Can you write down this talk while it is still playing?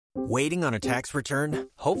Waiting on a tax return?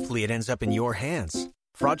 Hopefully it ends up in your hands.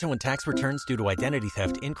 Fraudulent tax returns due to identity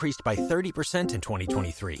theft increased by 30% in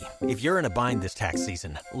 2023. If you're in a bind this tax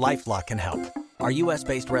season, LifeLock can help. Our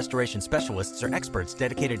U.S.-based restoration specialists are experts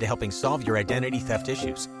dedicated to helping solve your identity theft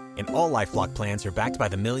issues. And all LifeLock plans are backed by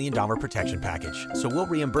the $1 Million Protection Package. So we'll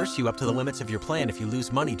reimburse you up to the limits of your plan if you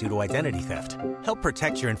lose money due to identity theft. Help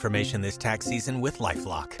protect your information this tax season with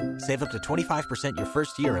LifeLock. Save up to 25% your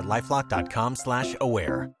first year at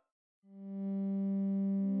LifeLock.com/aware.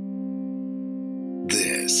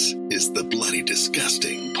 This is the Bloody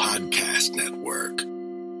Disgusting Podcast Network.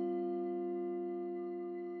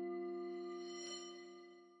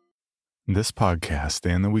 This podcast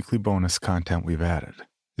and the weekly bonus content we've added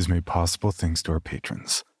is made possible thanks to our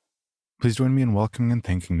patrons. Please join me in welcoming and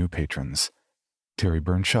thanking new patrons: Terry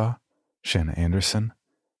Burnshaw, Shanna Anderson,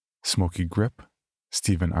 Smokey Grip,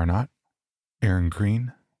 Stephen Arnott, Aaron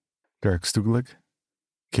Green, Derek Stuglig,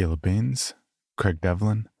 Caleb Baines, Craig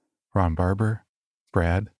Devlin, Ron Barber,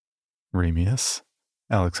 Brad, Ramius,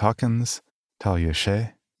 Alex Hawkins, Talia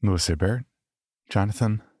Shea, Louis Hebert,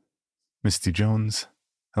 Jonathan, Misty Jones,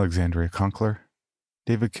 Alexandria Conkler,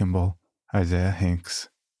 David Kimball, Isaiah Hanks,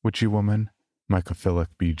 Witchy Woman, Micah Philic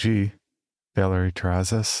BG, Valerie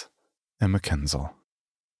Terrazas, and McKenzel.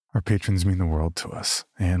 Our patrons mean the world to us,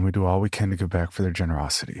 and we do all we can to give back for their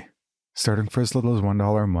generosity. Starting for as little as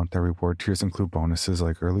 $1 a month, our reward tiers include bonuses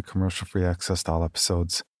like early commercial-free access to all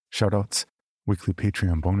episodes, shoutouts, weekly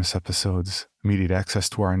Patreon bonus episodes, immediate access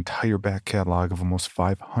to our entire back catalog of almost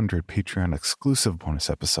 500 Patreon-exclusive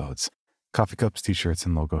bonus episodes, coffee cups, t-shirts,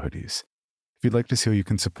 and logo hoodies. If you'd like to see how you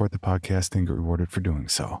can support the podcast and get rewarded for doing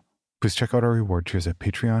so, please check out our reward tiers at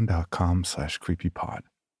patreon.com/creepypod.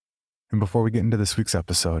 And before we get into this week's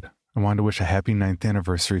episode, I wanted to wish a happy 9th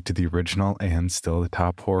anniversary to the original and still the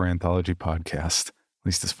top horror anthology podcast, at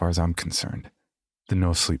least as far as I'm concerned, the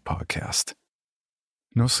No Sleep Podcast.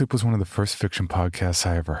 No Sleep was one of the first fiction podcasts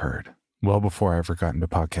I ever heard, well before I ever got into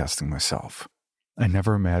podcasting myself. I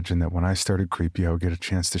never imagined that when I started Creepy, I would get a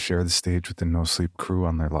chance to share the stage with the No Sleep crew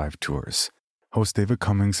on their live tours. Host David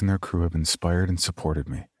Cummings and their crew have inspired and supported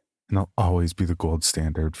me, and they'll always be the gold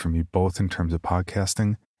standard for me, both in terms of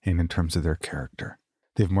podcasting and in terms of their character.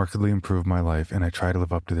 They've markedly improved my life, and I try to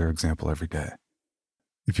live up to their example every day.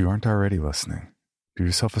 If you aren't already listening, do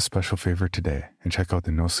yourself a special favor today and check out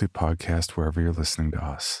the No Sleep Podcast wherever you're listening to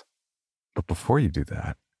us. But before you do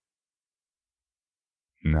that,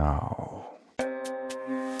 now...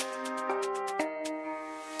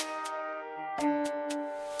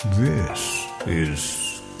 This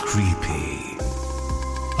is Creepy,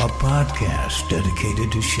 a podcast dedicated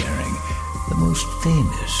to sharing the most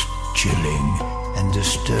famous, chilling, and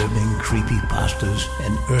disturbing creepypastas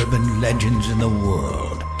and urban legends in the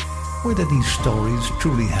world. Whether these stories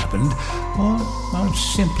truly happened or are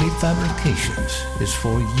simply fabrications is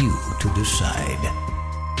for you to decide.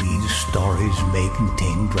 These stories may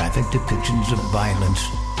contain graphic depictions of violence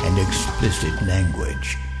and explicit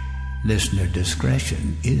language. Listener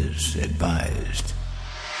discretion is advised.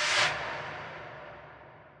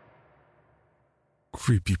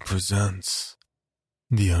 Creepy presents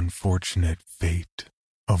The Unfortunate Fate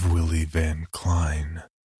of Willy VanKlein,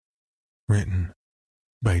 written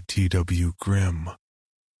by T.W. Grimm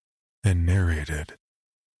and narrated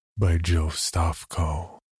by Joe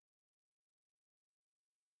Stofko.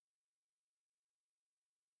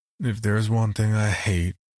 If there's one thing I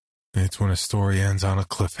hate, it's when a story ends on a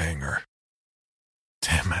cliffhanger.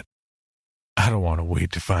 Damn it. I don't want to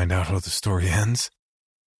wait to find out how the story ends.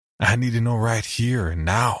 I need to know right here and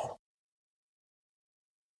now.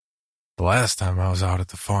 The last time I was out at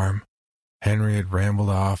the farm, Henry had rambled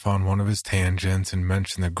off on one of his tangents and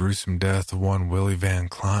mentioned the gruesome death of one Willy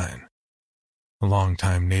VanKlein, a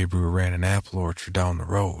longtime neighbor who ran an apple orchard down the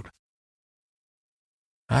road.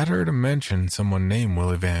 I'd heard him mention someone named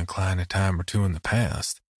Willy VanKlein a time or two in the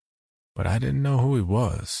past, but I didn't know who he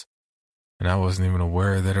was, and I wasn't even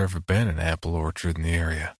aware that there ever been an apple orchard in the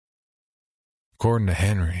area. According to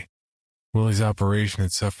Henry, Willy's operation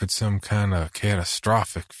had suffered some kind of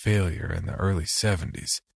catastrophic failure in the early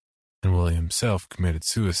 70s, and Willy himself committed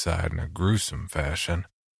suicide in a gruesome fashion,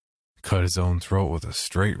 cut his own throat with a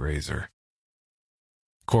straight razor.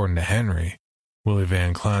 According to Henry, Willy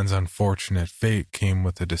VanKlein's unfortunate fate came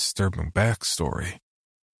with a disturbing backstory,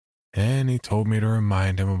 and he told me to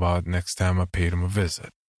remind him about it next time I paid him a visit.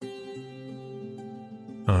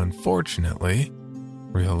 Unfortunately,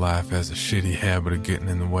 real life has a shitty habit of getting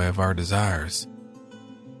in the way of our desires.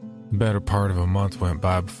 The better part of a month went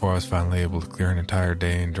by before I was finally able to clear an entire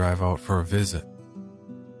day and drive out for a visit.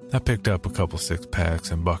 I picked up a couple 6-packs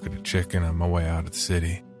and bucket of chicken on my way out of the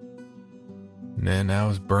city. And then I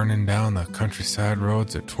was burning down the countryside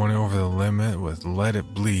roads at 20 over the limit with Let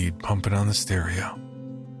It Bleed pumping on the stereo.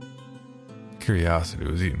 Curiosity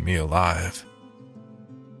was eating me alive.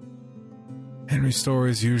 Henry's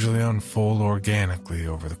stories usually unfold organically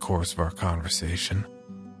over the course of our conversation.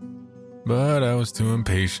 But I was too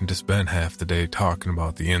impatient to spend half the day talking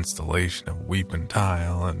about the installation of weeping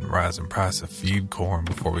tile and rising price of feed corn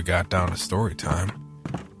before we got down to story time.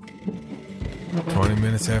 20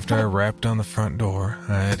 minutes after I rapped on the front door,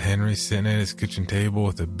 I had Henry sitting at his kitchen table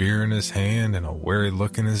with a beer in his hand and a wary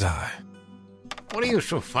look in his eye. What are you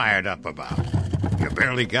so fired up about? You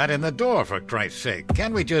barely got in the door, for Christ's sake.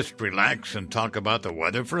 Can't we just relax and talk about the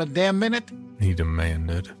weather for a damn minute? He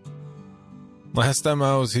demanded. Last time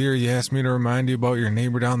I was here, you asked me to remind you about your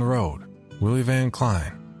neighbor down the road, Willy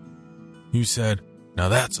VanKlein. You said, now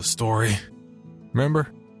that's a story. Remember?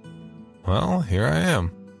 Well, here I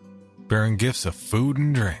am, bearing gifts of food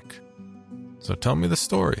and drink. So tell me the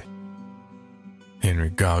story. Henry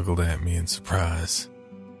goggled at me in surprise.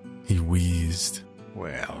 He wheezed.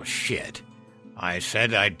 Well, shit. I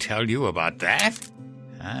said I'd tell you about that?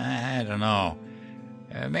 I don't know.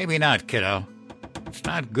 Maybe not, kiddo. It's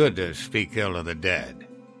not good to speak ill of the dead.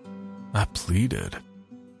 I pleaded.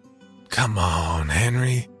 Come on,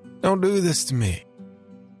 Henry. Don't do this to me.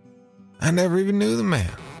 I never even knew the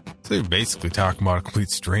man. So you're basically talking about a complete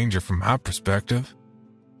stranger from my perspective.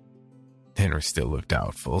 Henry still looked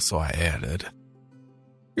doubtful, so I added.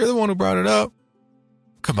 You're the one who brought it up.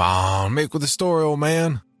 Come on, make with the story, old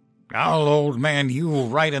man. I'll old man you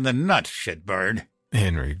right in the nuts, shitbird.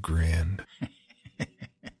 Henry grinned.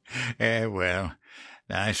 Well,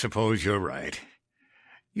 I suppose you're right.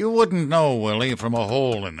 You wouldn't know Willy from a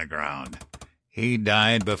hole in the ground. He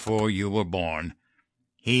died before you were born.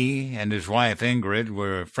 He and his wife Ingrid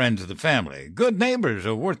were friends of the family. Good neighbors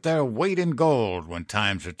are worth their weight in gold when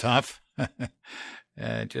times are tough.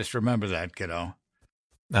 Just remember that, kiddo.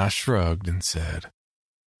 I shrugged and said,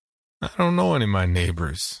 I don't know any of my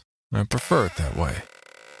neighbors. I prefer it that way.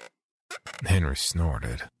 Henry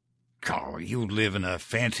snorted. Oh, you live in a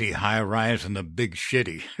fancy high-rise in the big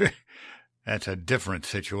shitty. That's a different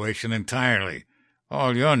situation entirely.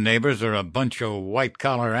 All your neighbors are a bunch of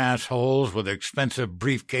white-collar assholes with expensive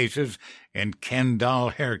briefcases and Ken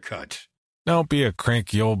doll haircuts. Don't be a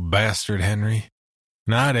cranky old bastard, Henry.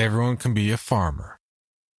 Not everyone can be a farmer.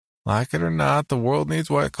 Like it or not, the world needs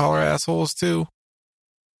white-collar assholes too.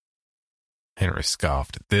 Henry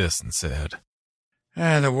scoffed at this and said,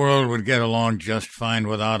 The world would get along just fine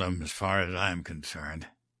without 'em, as far as I'm concerned.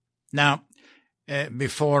 Now,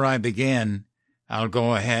 before I begin, I'll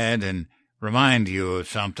go ahead and remind you of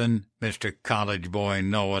something, Mr. College Boy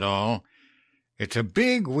Know-It-All. It's a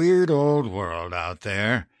big, weird old world out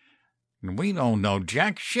there, and we don't know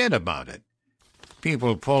jack shit about it.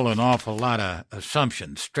 People pull an awful lot of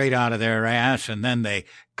assumptions straight out of their ass, and then they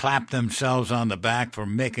clap themselves on the back for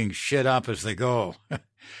making shit up as they go.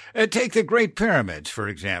 Take the Great Pyramids, for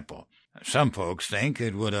example. Some folks think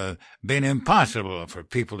it would have been impossible for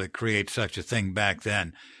people to create such a thing back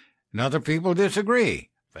then, and other people disagree.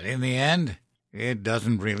 But in the end, it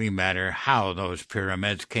doesn't really matter how those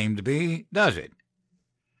pyramids came to be, does it?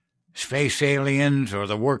 Space aliens or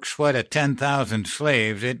the work sweat of 10,000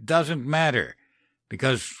 slaves, it doesn't matter,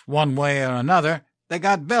 because one way or another, they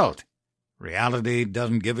got built. Reality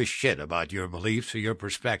doesn't give a shit about your beliefs or your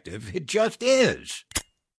perspective. It just is.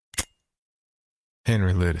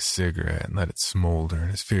 Henry lit a cigarette and let it smolder in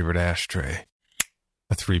his favorite ashtray,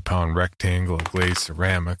 a 3-pound rectangle of glazed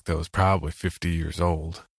ceramic that was probably 50 years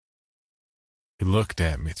old. He looked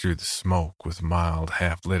at me through the smoke with mild,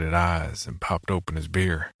 half-lidded eyes and popped open his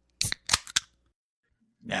beer.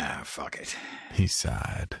 Fuck it. He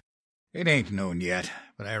sighed. It ain't noon yet,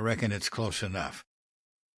 but I reckon it's close enough.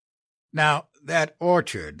 Now, that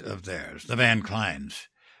orchard of theirs, the VanKleins,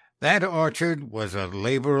 that orchard was a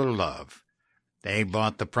labor of love. They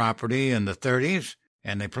bought the property in the 30s,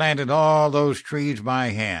 and they planted all those trees by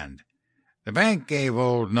hand. The bank gave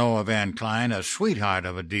old Noah VanKlein a sweetheart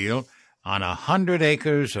of a deal on 100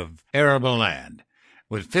 acres of arable land,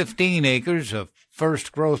 with 15 acres of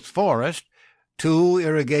first-growth forest, 2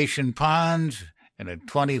 irrigation ponds, and a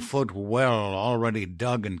 20-foot well already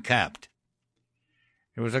dug and capped.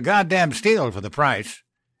 It was a goddamn steal for the price,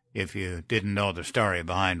 if you didn't know the story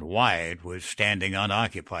behind why it was standing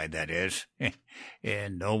unoccupied, that is.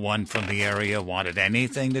 And no one from the area wanted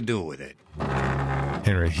anything to do with it.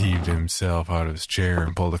 Henry heaved himself out of his chair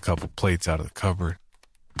and pulled a couple plates out of the cupboard.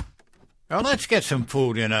 Well, let's get some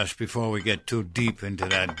food in us before we get too deep into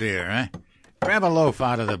that beer, eh? Grab a loaf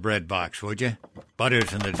out of the bread box, would you?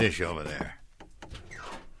 Butter's in the dish over there.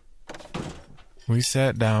 We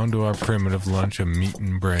sat down to our primitive lunch of meat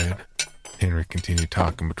and bread. Henry continued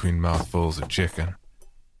talking between mouthfuls of chicken.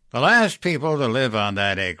 The last people to live on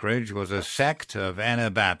that acreage was a sect of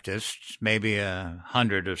Anabaptists, maybe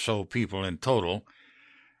 100 or so people in total.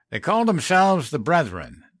 They called themselves the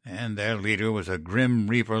Brethren, and their leader was a grim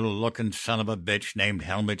reaper-looking son of a bitch named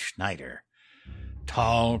Helmut Schneider.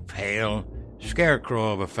 Tall, pale,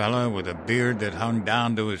 scarecrow of a fella with a beard that hung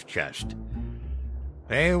down to his chest.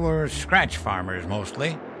 They were scratch farmers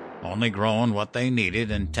mostly, only growing what they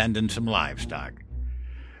needed and tending some livestock.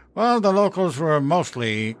 Well, the locals were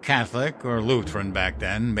mostly Catholic or Lutheran back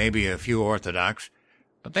then, maybe a few Orthodox,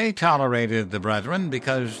 but they tolerated the Brethren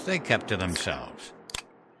because they kept to themselves.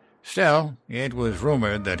 Still, it was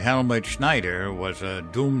rumored that Helmut Schneider was a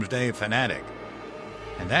doomsday fanatic,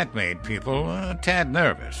 and that made people a tad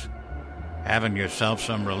nervous. Having yourself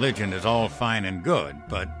some religion is all fine and good,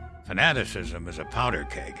 but fanaticism is a powder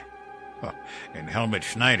keg. And Helmut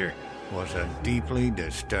Schneider was a deeply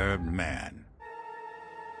disturbed man.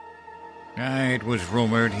 It was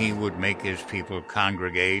rumored he would make his people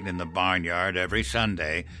congregate in the barnyard every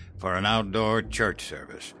Sunday for an outdoor church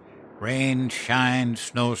service. Rain, shine,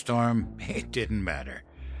 snowstorm, it didn't matter.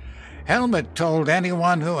 Helmut told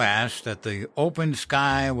anyone who asked that the open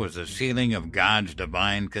sky was the ceiling of God's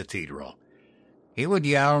divine cathedral. He would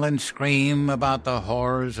yell and scream about the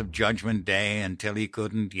horrors of Judgment Day until he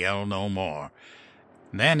couldn't yell no more.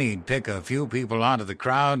 Then he'd pick a few people out of the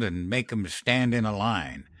crowd and make 'em stand in a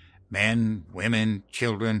line. Men, women,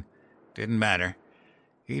 children, didn't matter.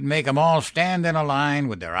 He'd make 'em all stand in a line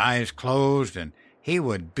with their eyes closed, and he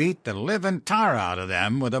would beat the living tar out of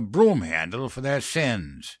them with a broom handle for their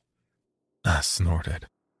sins. I snorted.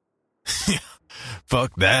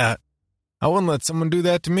 Fuck that. I wouldn't let someone do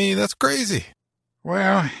that to me. That's crazy.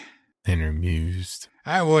 Well, Henry mused.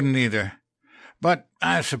 I wouldn't either. But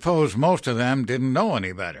I suppose most of them didn't know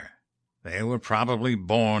any better. They were probably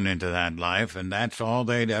born into that life, and that's all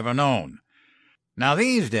they'd ever known. Now,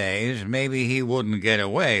 these days, maybe he wouldn't get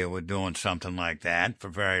away with doing something like that for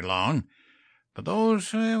very long. But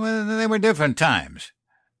those, they were different times.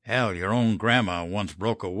 Hell, your own grandma once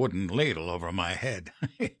broke a wooden ladle over my head.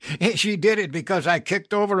 She did it because I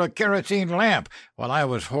kicked over a kerosene lamp while I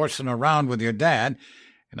was horsing around with your dad,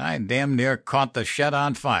 and I damn near caught the shed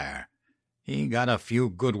on fire. He got a few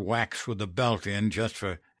good whacks with the belt in just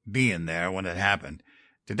for being there when it happened.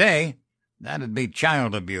 Today, that'd be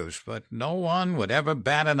child abuse, but no one would ever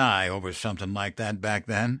bat an eye over something like that back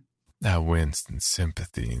then. I winced in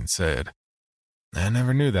sympathy and said, I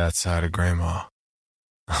never knew that side of Grandma.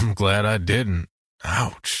 I'm glad I didn't.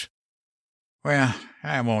 Ouch. Well,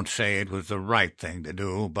 I won't say it was the right thing to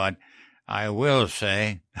do, but I will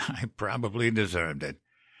say I probably deserved it.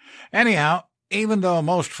 Anyhow, even though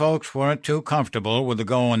most folks weren't too comfortable with the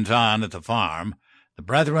goings-on at the farm, the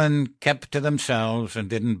Brethren kept to themselves and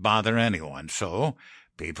didn't bother anyone, so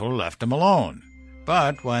people left them alone.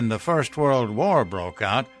 But when the First World War broke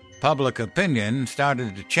out, public opinion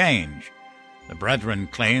started to change. The Brethren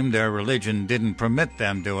claimed their religion didn't permit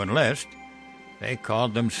them to enlist. They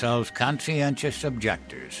called themselves conscientious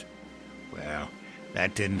objectors. Well,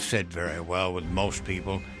 that didn't sit very well with most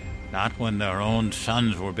people, not when their own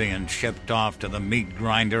sons were being shipped off to the meat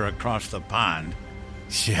grinder across the pond.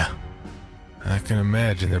 Yeah, I can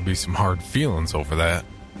imagine there'd be some hard feelings over that.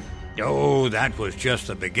 Oh, that was just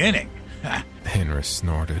the beginning. Henry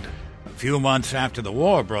snorted. A few months after the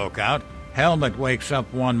war broke out, Helmut wakes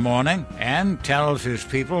up one morning and tells his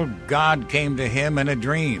people God came to him in a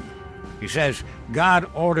dream. He says God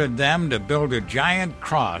ordered them to build a giant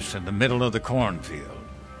cross in the middle of the cornfield.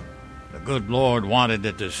 The good Lord wanted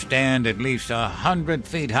it to stand at least 100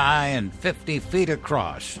 feet high and 50 feet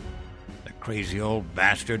across. The crazy old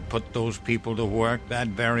bastard put those people to work that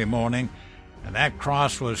very morning, and that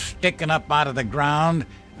cross was sticking up out of the ground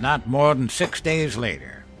not more than 6 days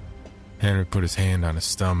later. Henry put his hand on his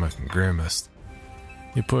stomach and grimaced.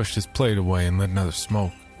 He pushed his plate away and lit another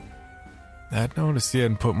smoke. I'd noticed he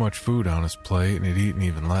hadn't put much food on his plate and he'd eaten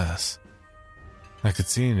even less. I could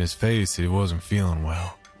see in his face that he wasn't feeling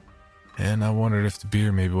well, and I wondered if the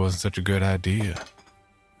beer maybe wasn't such a good idea.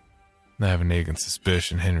 I have a nagging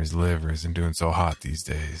suspicion Henry's liver isn't doing so hot these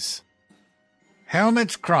days.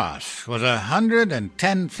 Helmut's cross was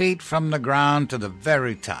 110 feet from the ground to the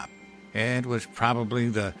very top. It was probably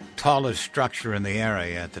the tallest structure in the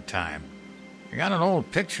area at the time. I got an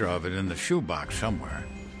old picture of it in the shoebox somewhere.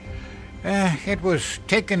 It was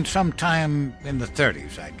taken sometime in the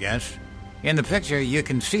 30s, I guess. In the picture, you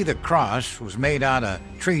can see the cross was made out of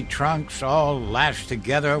tree trunks all lashed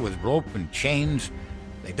together with rope and chains.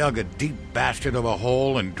 They dug a deep bastard of a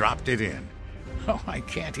hole and dropped it in. Oh, I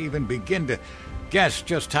can't even begin to guess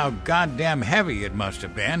just how goddamn heavy it must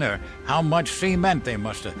have been, or how much cement they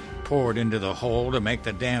must have poured into the hole to make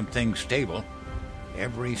the damn thing stable.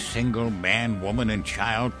 Every single man, woman, and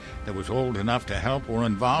child that was old enough to help were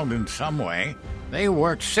involved in some way. They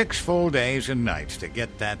worked 6 full days and nights to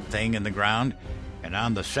get that thing in the ground, and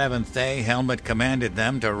on the 7th day, Helmut commanded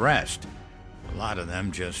them to rest. A lot of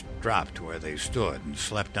them just dropped where they stood and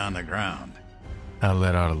slept on the ground. I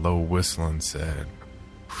let out a low whistle and said,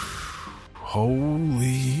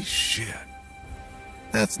 "Holy shit.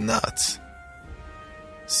 That's nuts.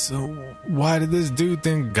 So why did this dude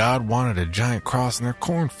think God wanted a giant cross in their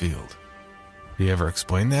cornfield? Did he ever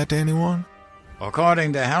explain that to anyone?"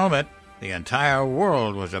 According to Helmut, the entire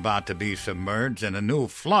world was about to be submerged in a new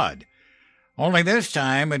flood. Only this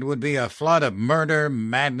time it would be a flood of murder,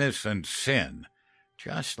 madness, and sin.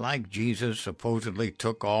 Just like Jesus supposedly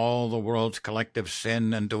took all the world's collective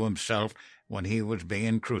sin into himself when he was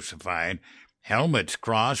being crucified, Helmut's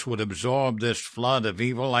cross would absorb this flood of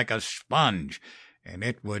evil like a sponge, and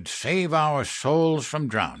it would save our souls from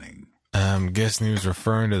drowning. I'm guessing he was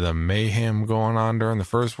referring to the mayhem going on during the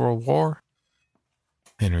First World War?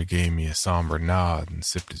 Henry gave me a somber nod and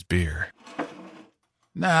sipped his beer.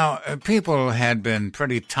 Now, people had been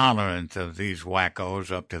pretty tolerant of these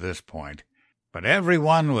wackos up to this point, but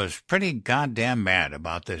everyone was pretty goddamn mad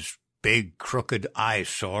about this big, crooked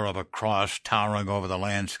eyesore of a cross towering over the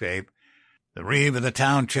landscape. The reeve of the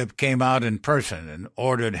township came out in person and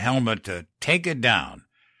ordered Helmut to take it down.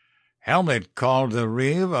 Helmut called the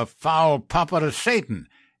reeve a foul puppet of Satan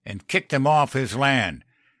and kicked him off his land.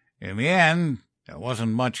 In the end, there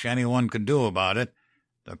wasn't much anyone could do about it.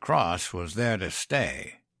 The cross was there to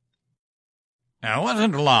stay. Now, it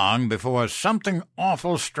wasn't long before something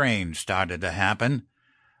awful strange started to happen.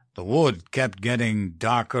 The wood kept getting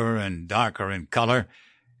darker and darker in color,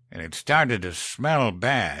 and it started to smell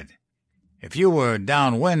bad. If you were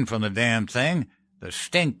downwind from the damn thing, the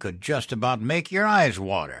stink could just about make your eyes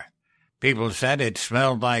water. People said it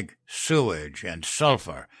smelled like sewage and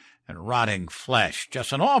sulfur and rotting flesh,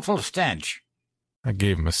 just an awful stench. I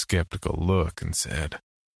gave him a skeptical look and said,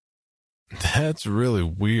 "That's really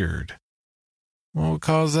weird. What would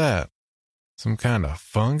cause that? Some kind of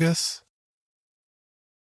fungus?"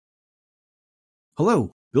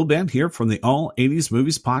 Hello, Bill Band here from the All 80s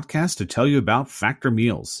Movies podcast to tell you about Factor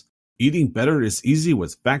Meals. Eating better is easy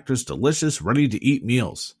with Factor's delicious, ready-to-eat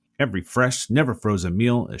meals. Every fresh, never-frozen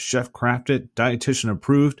meal is chef-crafted,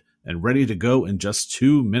 dietitian-approved, and ready to go in just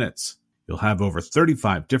 2 minutes. You'll have over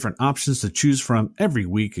 35 different options to choose from every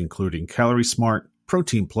week, including Calorie Smart,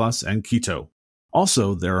 Protein Plus, and Keto.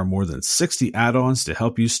 Also, there are more than 60 add-ons to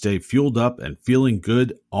help you stay fueled up and feeling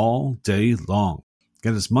good all day long.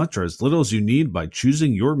 Get as much or as little as you need by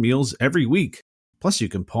choosing your meals every week. Plus, you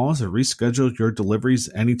can pause or reschedule your deliveries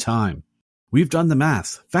anytime. We've done the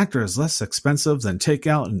math. Factor is less expensive than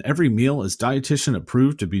takeout, and every meal is dietitian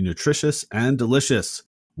approved to be nutritious and delicious.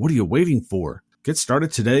 What are you waiting for? Get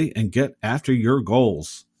started today and get after your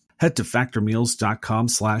goals. Head to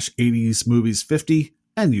factormeals.com/80smovies50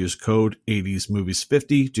 and use code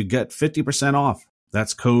 80smovies50 to get 50% off.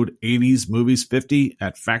 That's code 80smovies50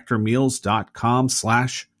 at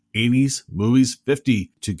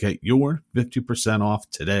factormeals.com/80smovies50 to get your 50% off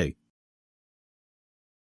today.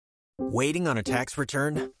 Waiting on a tax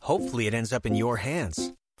return? Hopefully it ends up in your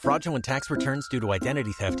hands. Fraudulent tax returns due to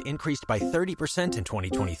identity theft increased by 30% in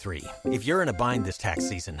 2023. If you're in a bind this tax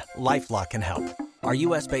season, LifeLock can help. Our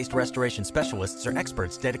U.S.-based restoration specialists are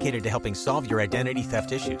experts dedicated to helping solve your identity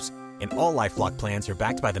theft issues. And all LifeLock plans are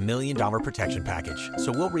backed by the $1 Million Protection Package.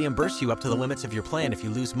 So we'll reimburse you up to the limits of your plan if you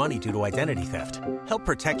lose money due to identity theft. Help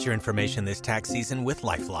protect your information this tax season with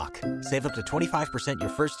LifeLock. Save up to 25% your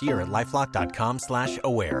first year at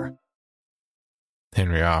LifeLock.com/aware.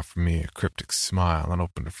 Henry offered me a cryptic smile and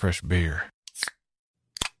opened a fresh beer.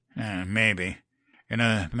 Maybe. In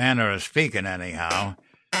a manner of speaking, anyhow.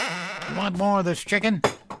 You want more of this chicken?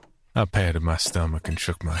 I patted my stomach and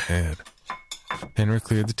shook my head. Henry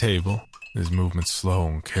cleared the table, his movements slow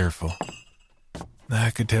and careful.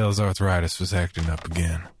 I could tell his arthritis was acting up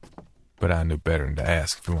again, but I knew better than to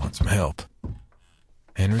ask if he wanted some help.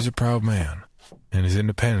 Henry's a proud man, and his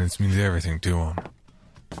independence means everything to him.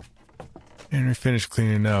 Henry finished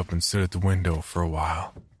cleaning up and stood at the window for a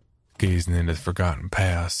while, gazing into the forgotten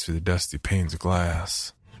past through the dusty panes of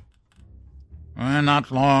glass.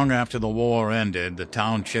 Not long after the war ended, the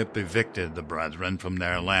township evicted the brethren from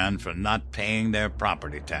their land for not paying their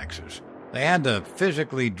property taxes. They had to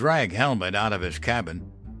physically drag Helmut out of his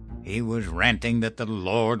cabin. He was ranting that the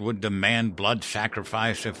Lord would demand blood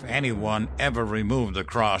sacrifice if anyone ever removed the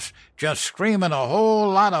cross, just screaming a whole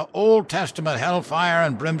lot of Old Testament hellfire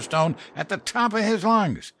and brimstone at the top of his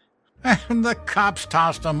lungs. And the cops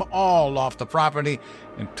tossed them all off the property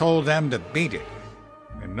and told them to beat it.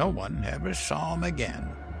 And no one ever saw him again.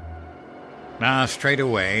 Now, straight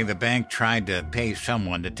away, the bank tried to pay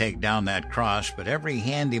someone to take down that cross, but every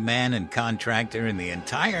handyman and contractor in the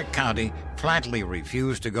entire county flatly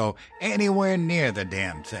refused to go anywhere near the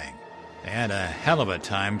damn thing. They had a hell of a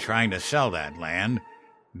time trying to sell that land.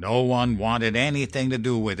 No one wanted anything to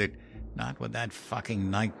do with it, not with that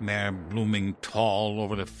fucking nightmare blooming tall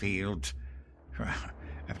over the fields.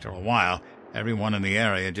 After a while, everyone in the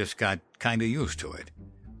area just got kind of used to it.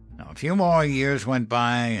 Now, a few more years went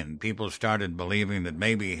by, and people started believing that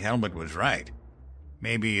maybe Helmut was right.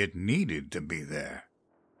 Maybe it needed to be there.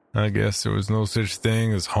 I guess there was no such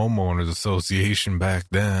thing as homeowners association back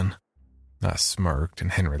then. I smirked,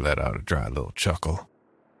 and Henry let out a dry little chuckle.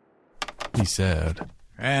 He said,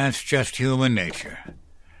 That's just human nature.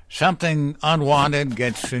 Something unwanted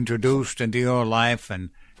gets introduced into your life,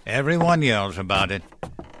 and everyone yells about it.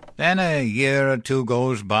 Then a year or two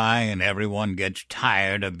goes by, and everyone gets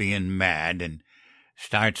tired of being mad and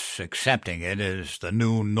starts accepting it as the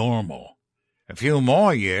new normal. A few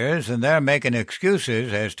more years, and they're making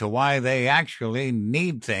excuses as to why they actually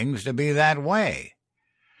need things to be that way.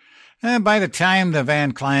 And by the time the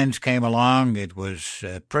VanKleins came along, it was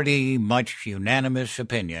a pretty much unanimous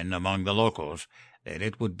opinion among the locals that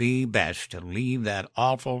it would be best to leave that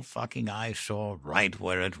awful fucking eyesore right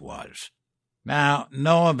where it was. Now,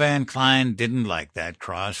 Noah VanKlein didn't like that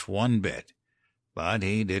cross one bit, but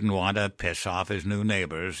he didn't want to piss off his new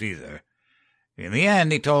neighbors either. In the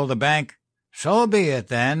end, he told the bank, so be it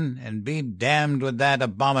then, and be damned with that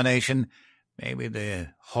abomination. Maybe the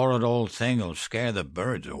horrid old thing will scare the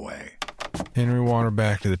birds away. Henry wandered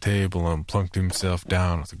back to the table and plunked himself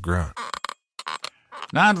down with a grunt.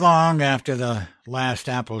 Not long after the last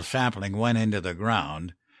apple sapling went into the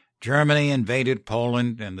ground, Germany invaded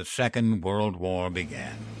Poland and the Second World War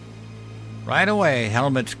began. Right away,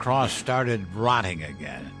 Helmut's cross started rotting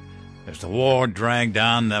again. As the war dragged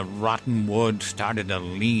on, the rotten wood started to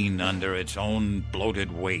lean under its own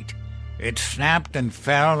bloated weight. It snapped and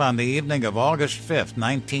fell on the evening of August 5th,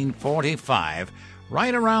 1945,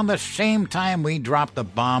 right around the same time we dropped the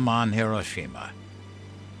bomb on Hiroshima.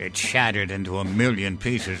 It shattered into a million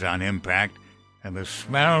pieces on impact, and the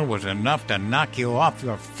smell was enough to knock you off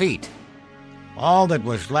your feet. All that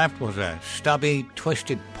was left was a stubby,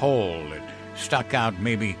 twisted pole that stuck out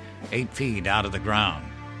maybe 8 feet out of the ground.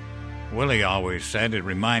 Willy always said it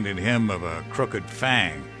reminded him of a crooked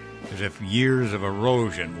fang, as if years of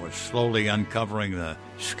erosion was slowly uncovering the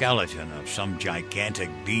skeleton of some gigantic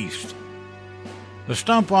beast. The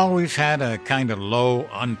stump always had a kind of low,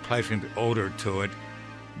 unpleasant odor to it,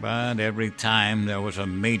 but every time there was a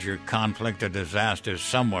major conflict or disaster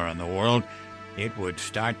somewhere in the world, it would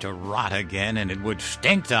start to rot again, and it would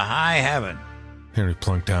stink to high heaven. Henry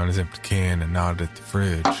plunked down his empty can and nodded at the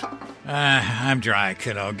fridge. I'm dry,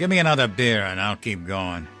 kiddo. Give me another beer, and I'll keep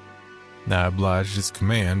going. I obliged his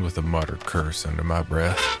command with a muttered curse under my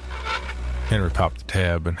breath. Henry popped the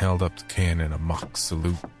tab and held up the can in a mock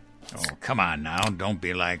salute. Oh, come on now. Don't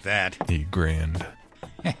be like that. He grinned.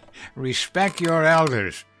 Respect your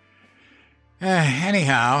elders.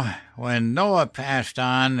 Anyhow, when Noah passed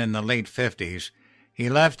on in the late 50s, he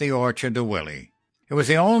left the orchard to Willy. It was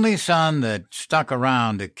the only son that stuck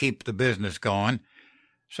around to keep the business going,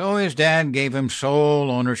 so his dad gave him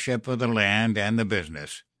sole ownership of the land and the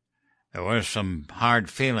business. There were some hard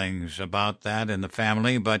feelings about that in the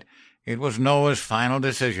family, but it was Noah's final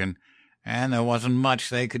decision, and there wasn't much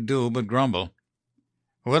they could do but grumble.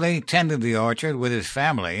 Willy tended the orchard with his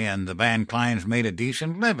family, and the VanKleins made a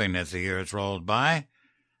decent living as the years rolled by.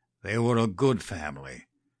 They were a good family.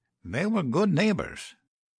 They were good neighbors.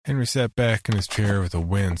 Henry sat back in his chair with a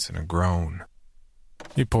wince and a groan.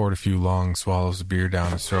 He poured a few long swallows of beer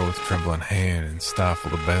down his throat with a trembling hand and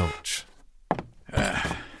stifled a belch.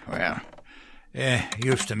 It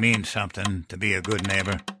used to mean something to be a good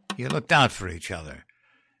neighbor. You looked out for each other.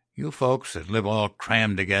 You folks that live all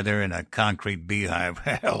crammed together in a concrete beehive,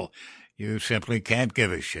 hell, you simply can't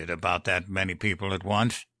give a shit about that many people at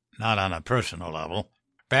once, not on a personal level.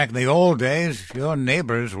 Back in the old days, your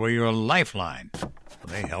neighbors were your lifeline.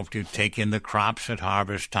 They helped you take in the crops at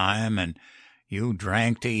harvest time, and you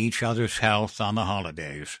drank to each other's health on the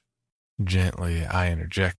holidays. Gently, I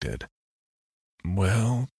interjected.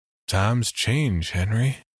 Well, times change,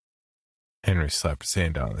 Henry. Henry slapped his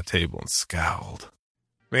hand down on the table and scowled.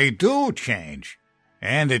 They do change,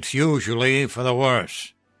 and it's usually for the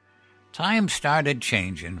worse. Times started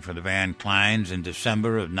changing for the VanKleins in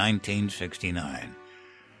December of 1969.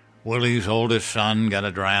 Willy's oldest son got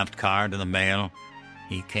a draft card in the mail.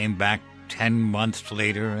 He came back 10 months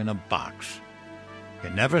later in a box.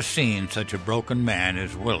 You'd never seen such a broken man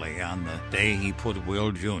as Willy on the day he put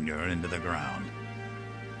Will Jr. into the ground.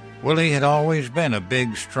 Willy had always been a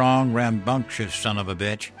big, strong, rambunctious son of a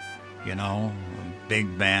bitch. You know, a big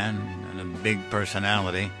man and a big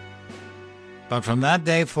personality. But from that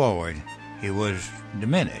day forward, he was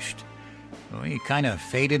diminished. He kind of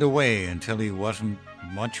faded away until he wasn't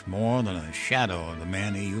much more than a shadow of the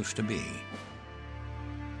man he used to be.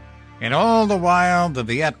 And all the while, the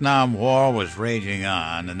Vietnam War was raging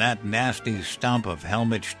on, and that nasty stump of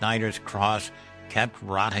Helmut Schneider's cross kept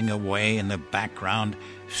rotting away in the background,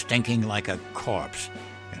 stinking like a corpse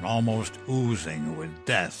and almost oozing with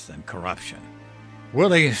death and corruption.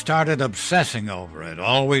 Willy started obsessing over it,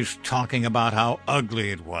 always talking about how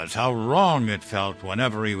ugly it was, how wrong it felt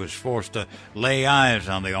whenever he was forced to lay eyes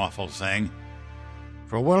on the awful thing.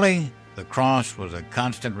 For Willy, the cross was a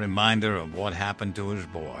constant reminder of what happened to his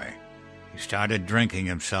boy. He started drinking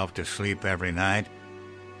himself to sleep every night,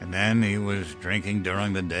 and then he was drinking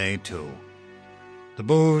during the day, too. The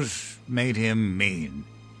booze made him mean.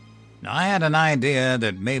 Now, I had an idea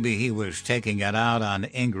that maybe he was taking it out on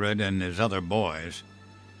Ingrid and his other boys.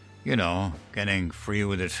 You know, getting free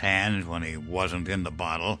with his hands when he wasn't in the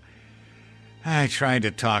bottle. I tried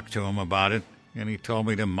to talk to him about it, and he told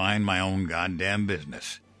me to mind my own goddamn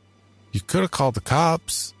business. You could have called the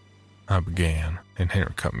cops, I began, and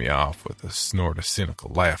Henry cut me off with a snort of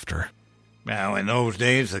cynical laughter. Now, in those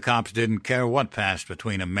days, the cops didn't care what passed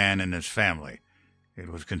between a man and his family.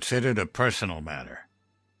 It was considered a personal matter.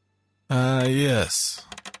 Yes,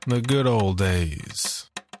 the good old days,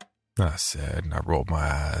 I said, and I rolled my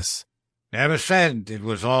eyes. Never said it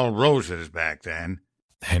was all roses back then,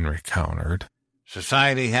 Henry countered.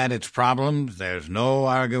 Society had its problems, there's no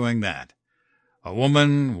arguing that. A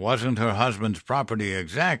woman wasn't her husband's property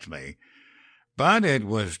exactly, but it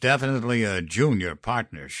was definitely a junior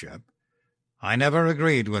partnership. I never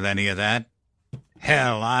agreed with any of that.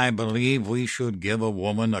 Hell, I believe we should give a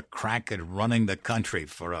woman a crack at running the country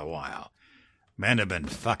for a while. Men have been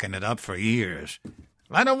fucking it up for years.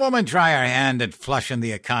 Let a woman try her hand at flushing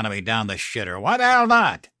the economy down the shitter. What the hell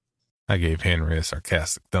not? I gave Henry a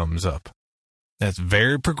sarcastic thumbs up. That's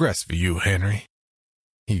very progressive of you, Henry.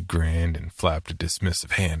 He grinned and flapped a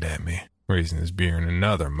dismissive hand at me, raising his beer in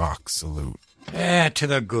another mock salute. To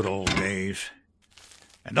the good old days.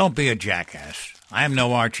 And don't be a jackass. I'm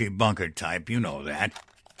no Archie Bunker type, you know that.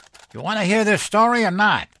 You want to hear this story or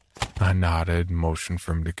not? I nodded and motioned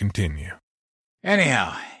for him to continue.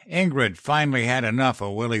 Anyhow, Ingrid finally had enough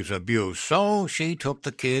of Willy's abuse, so she took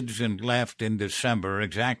the kids and left in December,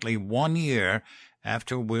 exactly 1 year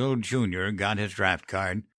after Will Jr. got his draft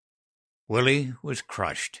card. Willy was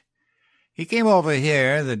crushed. He came over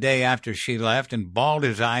here the day after she left and bawled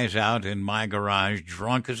his eyes out in my garage,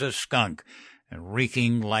 drunk as a skunk and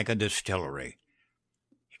reeking like a distillery.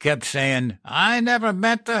 He kept saying, I never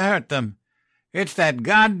meant to hurt them. It's that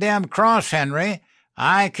goddamn cross, Henry.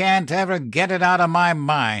 I can't ever get it out of my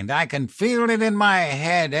mind. I can feel it in my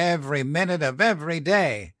head every minute of every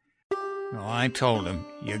day. Well, I told him,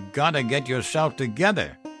 you gotta get yourself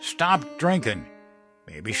together. Stop drinking.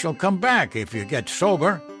 Maybe she'll come back if you get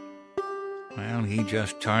sober. Well, he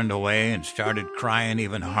just turned away and started crying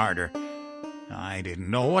even harder. I didn't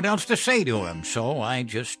know what else to say to him, so I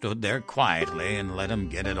just stood there quietly and let him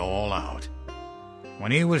get it all out.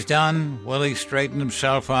 When he was done, Willy straightened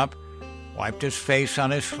himself up, wiped his face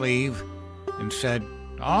on his sleeve, and said,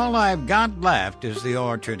 All I've got left is the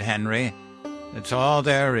orchard, Henry. That's all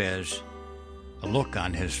there is. The look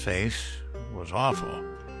on his face was awful,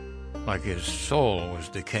 like his soul was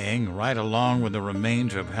decaying right along with the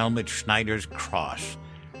remains of Helmut Schneider's cross.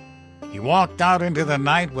 He walked out into the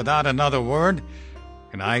night without another word,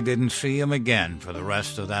 and I didn't see him again for the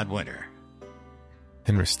rest of that winter.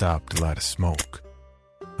 Henry stopped to light a smoke.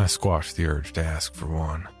 I squashed the urge to ask for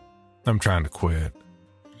one. I'm trying to quit.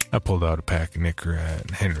 I pulled out a pack of Nicorette,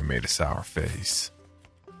 and Henry made a sour face.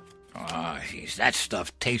 Oh, jeez, that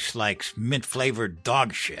stuff tastes like mint-flavored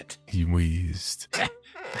dog shit. He wheezed.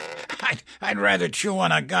 I'd rather chew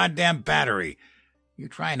on a goddamn battery. You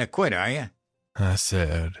trying to quit, are you? I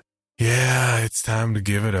said, Yeah, it's time to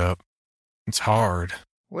give it up. It's hard.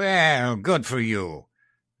 Well, good for you.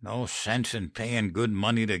 No sense in paying good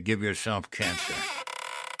money to give yourself cancer.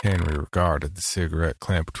 Henry regarded the cigarette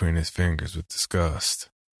clamped between his fingers with disgust.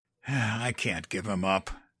 I can't give him up.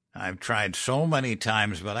 I've tried so many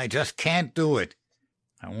times, but I just can't do it.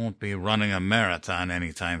 I won't be running a marathon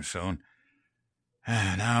anytime soon.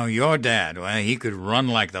 Now, your dad, well, he could run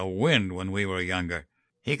like the wind when we were younger.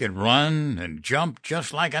 He could run and jump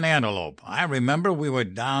just like an antelope. I remember we were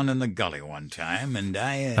down in the gully one time, and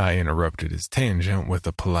I interrupted his tangent with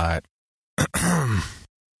a polite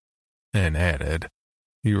and added,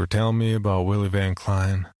 "You were telling me about Willy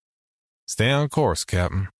VanKlein. Stay on course,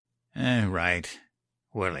 Captain." Right.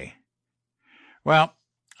 Willy. Well,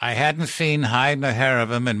 I hadn't seen hide nor hair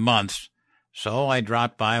of him in months, so I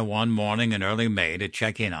dropped by one morning in early May to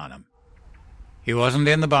check in on him. He wasn't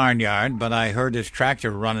in the barnyard, but I heard his tractor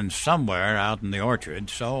running somewhere out in the orchard,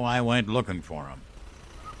 so I went looking for him.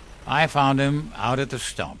 I found him out at the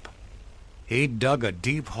stump. He'd dug a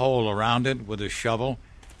deep hole around it with a shovel,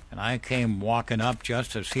 and I came walking up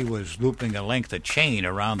just as he was looping a length of chain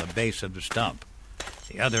around the base of the stump.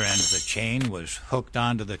 The other end of the chain was hooked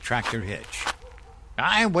onto the tractor hitch.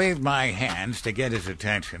 I waved my hands to get his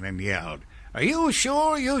attention and yelled, "Are you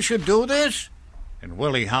sure you should do this?" And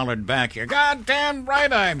Willy hollered back, "You're goddamn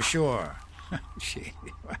right I'm sure." Gee.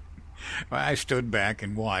 Well, I stood back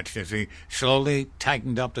and watched as he slowly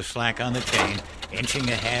tightened up the slack on the chain, inching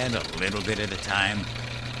ahead a little bit at a time.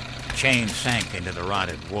 The chain sank into the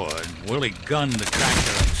rotted wood. Willy gunned the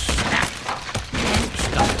tractor and snapped. The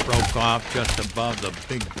stump broke off just above the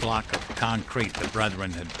big block of concrete the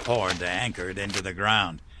brethren had poured to anchor it into the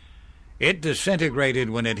ground. It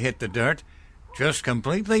disintegrated when it hit the dirt, just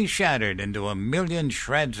completely shattered into a million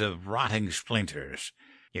shreds of rotting splinters.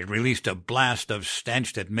 It released a blast of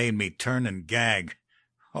stench that made me turn and gag.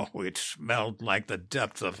 Oh, it smelled like the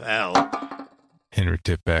depths of hell. Henry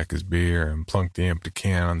tipped back his beer and plunked the empty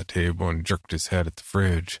can on the table and jerked his head at the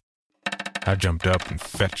fridge. I jumped up and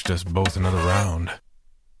fetched us both another round.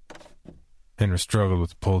 Henry struggled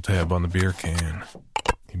with the pull tab on the beer can.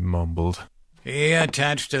 He mumbled. He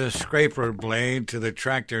attached a scraper blade to the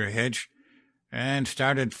tractor hitch and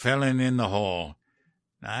started filling in the hole.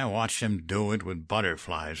 I watched him do it with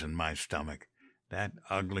butterflies in my stomach. That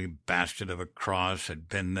ugly bastard of a cross had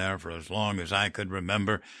been there for as long as I could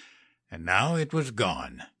remember, and now it was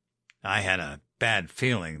gone. I had a bad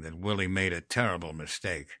feeling that Willy made a terrible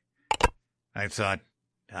mistake. I thought,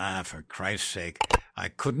 for Christ's sake, I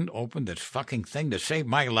couldn't open this fucking thing to save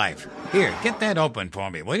my life. Here, get that open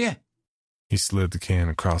for me, will you? He slid the can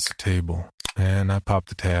across the table, and I popped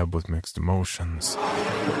the tab with mixed emotions.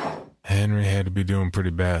 Henry had to be doing pretty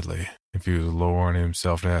badly if he was lowering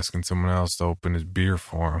himself to asking someone else to open his beer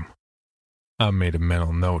for him. I made a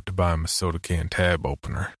mental note to buy him a soda can tab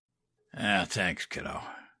opener. Thanks, kiddo.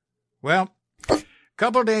 Well, a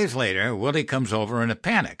couple days later, Willy comes over in a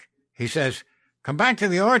panic. He says, "Come back to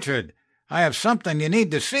the orchard. I have something you need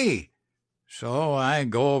to see." So I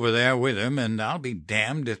go over there with him, and I'll be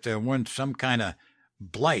damned if there weren't some kind of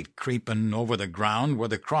blight creeping over the ground where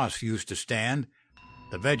the cross used to stand.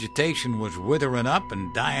 The vegetation was withering up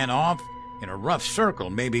and dying off in a rough circle,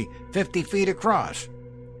 maybe 50 feet across.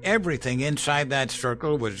 Everything inside that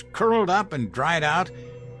circle was curled up and dried out,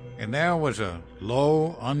 and there was a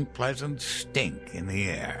low, unpleasant stink in the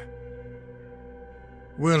air.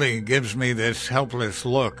 Willy gives me this helpless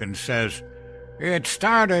look and says, "It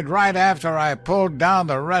started right after I pulled down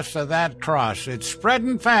the rest of that cross. It's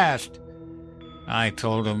spreading fast." I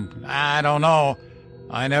told him, "I don't know.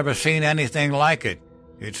 I never seen anything like it.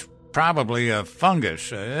 It's probably a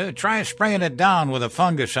fungus. Try spraying it down with a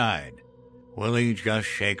fungicide." Willy just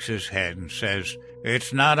shakes his head and says,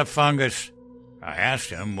 "It's not a fungus." I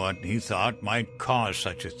asked him what he thought might cause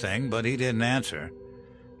such a thing, but he didn't answer.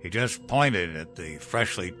 He just pointed at the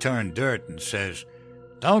freshly turned dirt and says,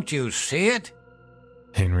 "Don't you see it?"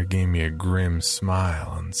 Henry gave me a grim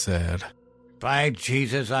smile and said, "By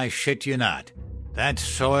Jesus, I shit you not. That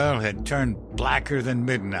soil had turned blacker than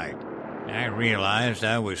midnight." I realized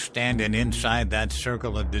I was standing inside that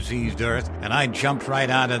circle of diseased earth, and I jumped right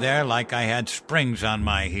out of there like I had springs on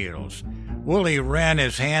my heels. Willy ran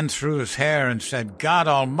his hand through his hair and said, "God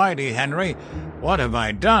almighty, Henry, what have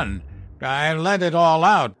I done? I let it all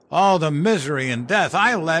out. All the misery and death,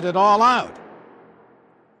 I let it all out."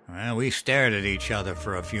 Well, we stared at each other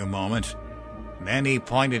for a few moments. Then he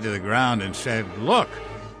pointed to the ground and said, "Look,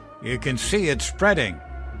 you can see it spreading."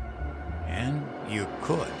 And you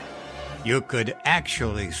could. You could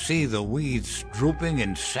actually see the weeds drooping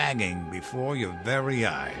and sagging before your very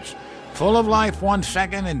eyes, full of life one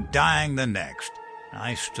second and dying the next.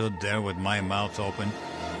 I stood there with my mouth open,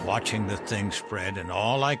 watching the thing spread, and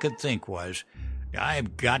all I could think was,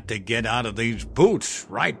 I've got to get out of these boots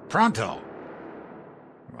right pronto.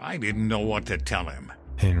 I didn't know what to tell him.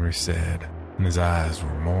 Henry said, and his eyes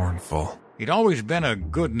were mournful. He'd always been a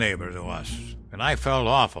good neighbor to us, and I felt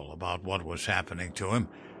awful about what was happening to him.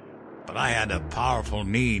 But I had a powerful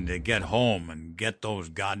need to get home and get those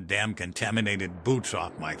goddamn contaminated boots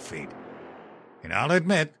off my feet. And I'll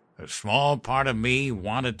admit, a small part of me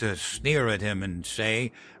wanted to sneer at him and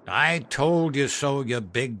say, "I told you so, you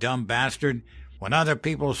big dumb bastard. When other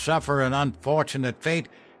people suffer an unfortunate fate,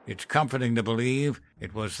 it's comforting to believe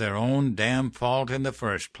it was their own damn fault in the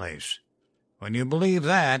first place. When you believe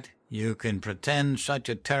that, you can pretend such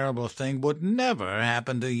a terrible thing would never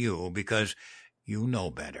happen to you because you know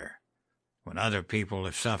better. When other people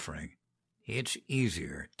are suffering, it's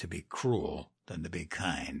easier to be cruel than to be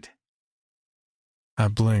kind." I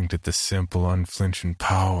blinked at the simple, unflinching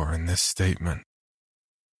power in this statement.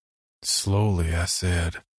 Slowly, I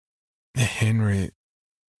said, "Henry,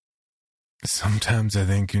 sometimes I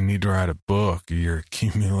think you need to write a book of your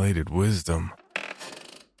accumulated wisdom.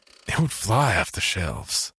 It would fly off the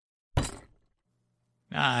shelves."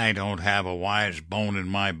 I don't have a wise bone in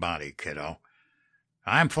my body, kiddo.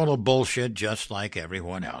 I'm full of bullshit just like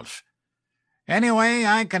everyone else. Anyway,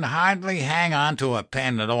 I can hardly hang on to a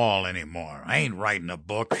pen at all anymore. I ain't writing a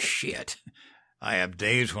book. Shit. I have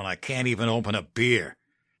days when I can't even open a beer.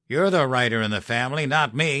 You're the writer in the family,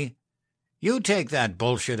 not me. You take that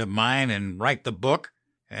bullshit of mine and write the book,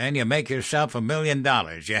 and you make yourself $1 million.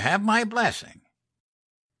 You have my blessing.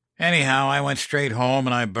 Anyhow, I went straight home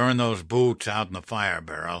and I burned those boots out in the fire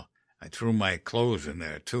barrel. I threw my clothes in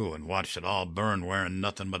there, too, and watched it all burn wearing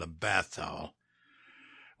nothing but a bath towel.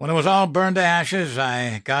 When it was all burned to ashes,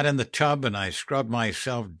 I got in the tub and I scrubbed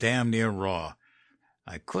myself damn near raw.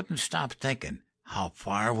 I couldn't stop thinking, how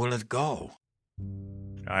far will it go?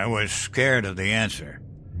 I was scared of the answer.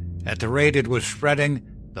 At the rate it was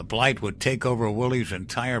spreading, the blight would take over Willy's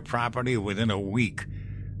entire property within a week.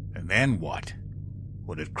 And then what?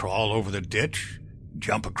 Would it crawl over the ditch?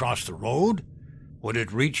 Jump across the road? Would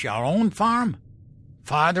it reach our own farm?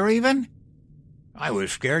 Farther even? I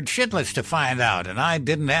was scared shitless to find out, and I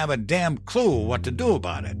didn't have a damn clue what to do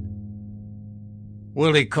about it.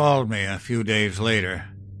 Willy called me a few days later,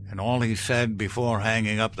 and all he said before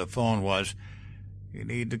hanging up the phone was, "You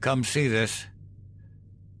need to come see this."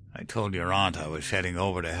 I told your aunt I was heading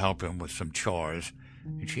over to help him with some chores,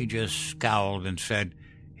 and she just scowled and said,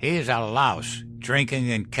 "He's a louse,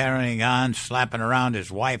 drinking and carrying on, slapping around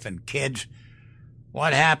his wife and kids.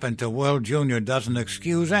 What happened to Will Jr. doesn't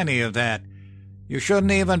excuse any of that. You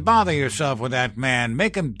shouldn't even bother yourself with that man.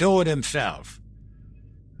 Make him do it himself."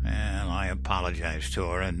 Well, I apologized to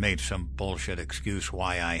her and made some bullshit excuse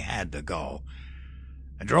why I had to go.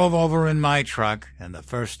 I drove over in my truck, and the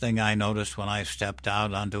first thing I noticed when I stepped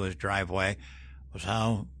out onto his driveway was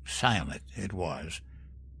how silent it was.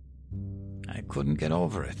 I couldn't get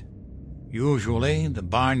over it. Usually, the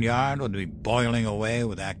barnyard would be boiling away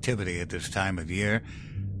with activity at this time of year,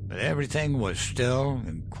 but everything was still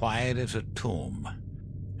and quiet as a tomb.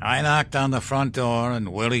 I knocked on the front door,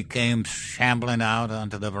 and Willy came shambling out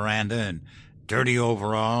onto the veranda in dirty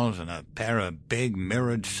overalls and a pair of big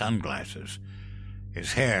mirrored sunglasses.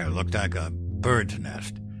 His hair looked like a bird's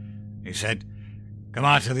nest. He said, "Come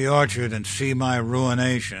out to the orchard and see my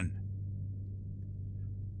ruination."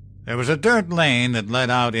 There was a dirt lane that led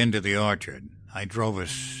out into the orchard. I drove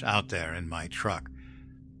us out there in my truck.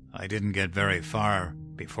 I didn't get very far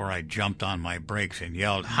before I jumped on my brakes and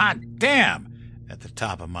yelled, "Hot damn!" at the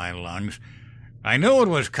top of my lungs. I knew it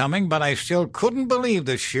was coming, but I still couldn't believe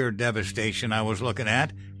the sheer devastation I was looking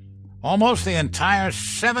at. Almost the entire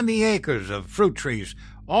 70 acres of fruit trees,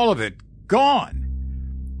 all of it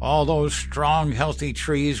gone. All those strong, healthy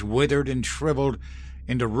trees withered and shriveled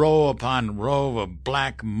into row upon row of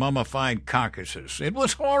black, mummified carcasses. It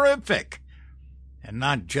was horrific. And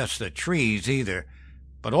not just the trees either,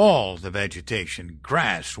 but all the vegetation,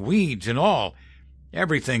 grass, weeds, and all.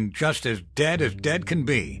 Everything just as dead can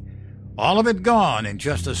be. All of it gone in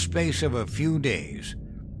just the space of a few days.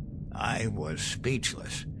 I was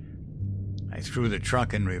speechless. I threw the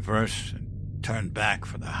truck in reverse and turned back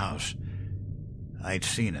for the house. I'd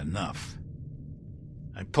seen enough.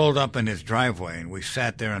 I pulled up in his driveway, and we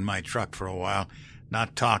sat there in my truck for a while,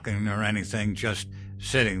 not talking or anything, just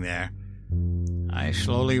sitting there. I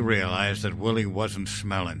slowly realized that Willy wasn't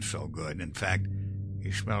smelling so good. In fact,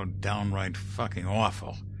 he smelled downright fucking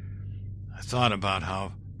awful. I thought about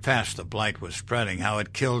how fast the blight was spreading, how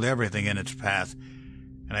it killed everything in its path,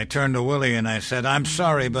 and I turned to Willy and I said, "I'm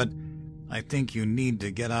sorry, but I think you need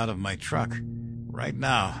to get out of my truck. Right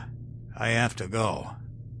now, I have to go."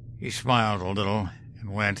 He smiled a little and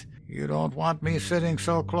went, "You don't want me sitting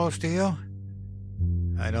so close to you?"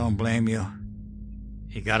 "I don't blame you."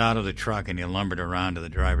 He got out of the truck and he lumbered around to the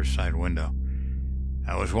driver's side window.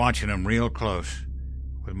 I was watching him real close,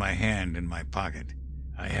 with my hand in my pocket.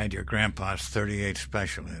 I had your grandpa's .38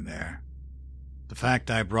 special in there. The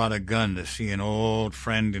fact I brought a gun to see an old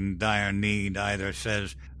friend in dire need either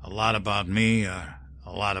says a lot about me or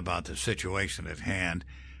a lot about the situation at hand.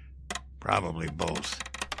 Probably both.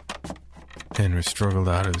 Henry struggled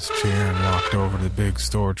out of his chair and walked over to the big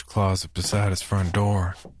storage closet beside his front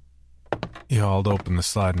door. He hauled open the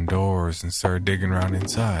sliding doors and started digging around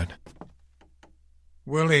inside.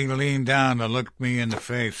 Willie leaned down and looked me in the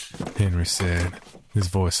face. Henry said, his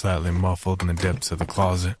voice slightly muffled in the depths of the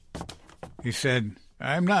closet. He said,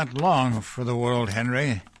 "I'm not long for the world,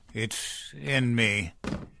 Henry. It's in me."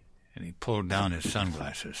 And he pulled down his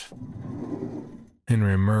sunglasses.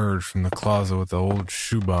 Henry emerged from the closet with the old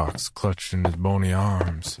shoebox clutched in his bony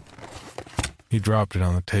arms. He dropped it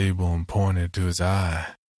on the table and pointed to his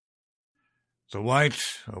eye. The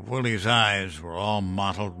whites of Willie's eyes were all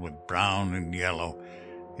mottled with brown and yellow,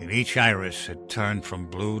 and each iris had turned from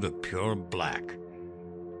blue to pure black.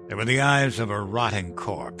 They were the eyes of a rotting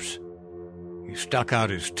corpse. He stuck out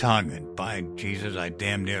his tongue, and by Jesus, I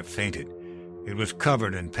damn near fainted. It was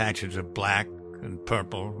covered in patches of black and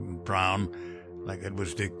purple and brown, like it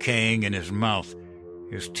was decaying in his mouth.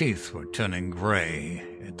 His teeth were turning gray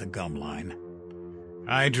at the gum line.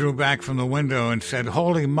 I drew back from the window and said,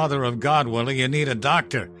 "Holy Mother of God, Willie, you need a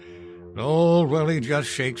doctor." But old Willie just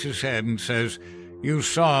shakes his head and says, "You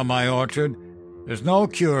saw my orchard. There's no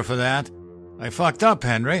cure for that. I fucked up,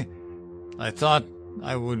 Henry. I thought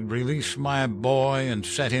I would release my boy and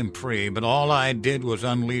set him free, but all I did was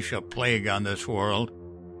unleash a plague on this world.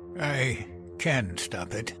 I can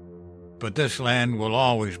stop it, but this land will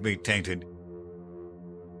always be tainted."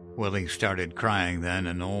 Willie started crying then,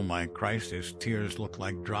 and oh my Christ, his tears looked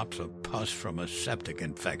like drops of pus from a septic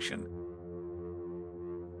infection.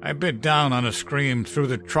 I bit down on a scream, threw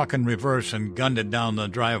the truck in reverse, and gunned it down the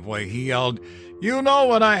driveway. He yelled, "You know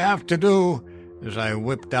what I have to do," as I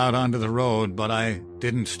whipped out onto the road, but I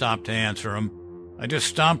didn't stop to answer him. I just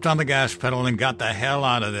stomped on the gas pedal and got the hell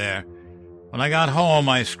out of there. When I got home,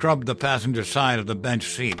 I scrubbed the passenger side of the bench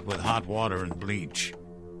seat with hot water and bleach.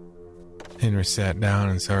 Henry sat down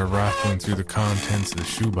and started rifling through the contents of the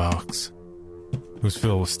shoebox. It was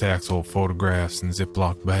filled with stacks of old photographs and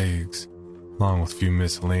Ziploc bags, along with a few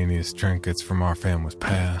miscellaneous trinkets from our family's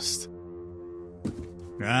past.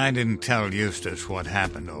 I didn't tell Eustace what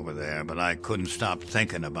happened over there, but I couldn't stop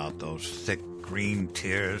thinking about those thick green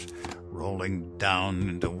tears rolling down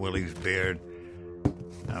into Willie's beard.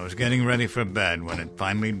 I was getting ready for bed when it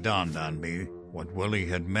finally dawned on me what Willie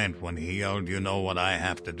had meant when he yelled, "You know what I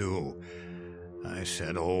have to do." I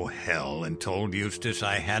said, "Oh, hell," and told Eustace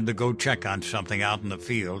I had to go check on something out in the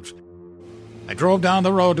fields. I drove down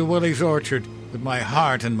the road to Willie's orchard with my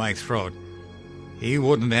heart in my throat. He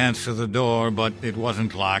wouldn't answer the door, but it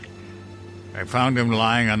wasn't locked. I found him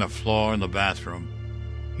lying on the floor in the bathroom.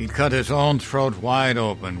 He'd cut his own throat wide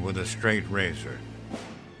open with a straight razor.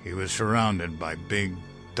 He was surrounded by big,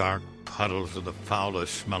 dark puddles of the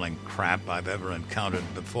foulest-smelling crap I've ever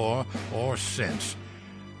encountered before or since.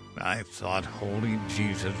 I thought, holy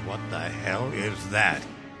Jesus, what the hell is that?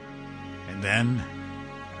 And then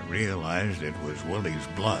I realized it was Willie's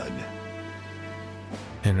blood.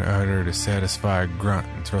 Henry uttered a satisfied grunt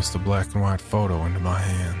and thrust a black and white photo into my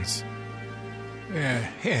hands.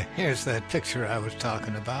 Here's that picture I was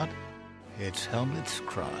talking about. It's Helmut's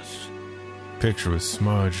cross. The picture was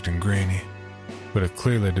smudged and grainy, but it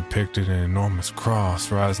clearly depicted an enormous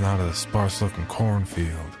cross rising out of the sparse-looking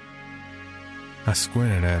cornfield. I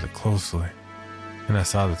squinted at it closely, and I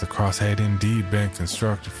saw that the cross had indeed been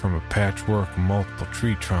constructed from a patchwork of multiple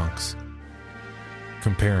tree trunks.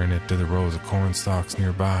 Comparing it to the rows of corn stalks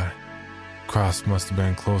nearby, the cross must have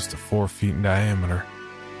been close to 4 feet in diameter,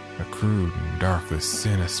 a crude and darkly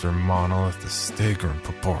sinister monolith of staggering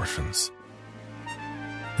proportions.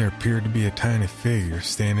 There appeared to be a tiny figure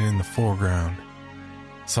standing in the foreground,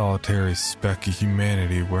 solitary speck of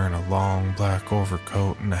humanity wearing a long black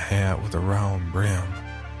overcoat and a hat with a round brim.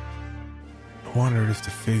 I wondered if the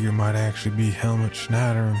figure might actually be Helmut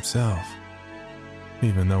Schneider himself.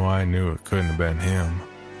 Even though I knew it couldn't have been him,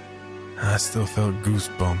 I still felt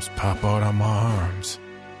goosebumps pop out on my arms.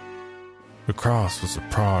 The cross was a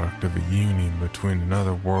product of a union between an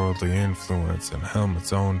otherworldly influence and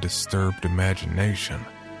Helmut's own disturbed imagination.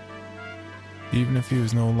 Even if he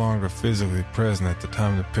was no longer physically present at the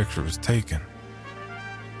time the picture was taken,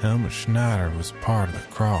 Helmut Schneider was part of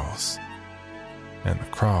the cross, and the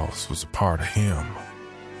cross was a part of him.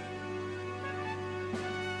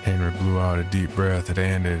 Henry blew out a deep breath that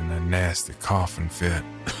ended in a nasty coughing fit.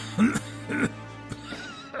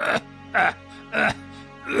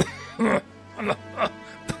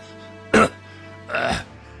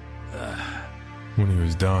 When he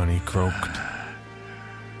was done, he croaked.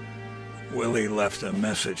 Willy left a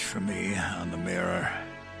message for me on the mirror.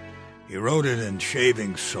 He wrote it in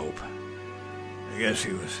shaving soap. I guess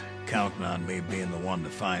he was counting on me being the one to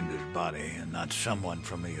find his body and not someone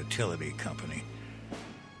from a utility company.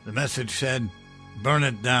 The message said, "Burn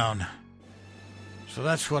it down." So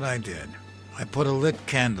that's what I did. I put a lit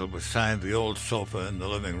candle beside the old sofa in the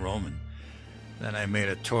living room, and then I made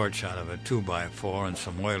a torch out of a 2x4 and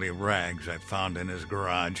some oily rags I found in his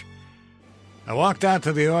garage. I walked out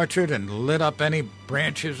to the orchard and lit up any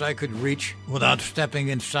branches I could reach without stepping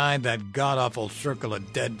inside that god-awful circle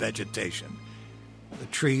of dead vegetation. The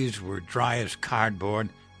trees were dry as cardboard.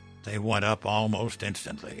 They went up almost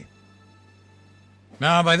instantly.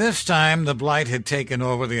 Now, by this time, the blight had taken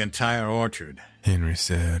over the entire orchard, Henry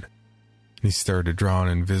said. He started drawing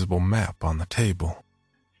an invisible map on the table.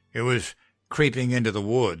 It was creeping into the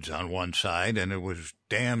woods on one side, and it was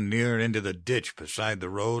damn near into the ditch beside the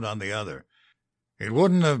road on the other. It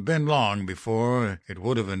wouldn't have been long before it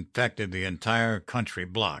would have infected the entire country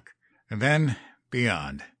block, and then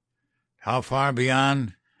beyond. How far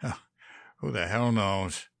beyond? Who the hell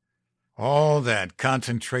knows? All that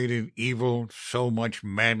concentrated evil, so much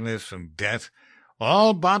madness and death,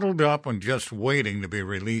 all bottled up and just waiting to be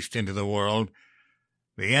released into the world.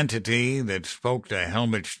 The entity that spoke to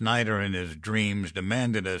Helmut Schneider in his dreams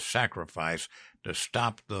demanded a sacrifice to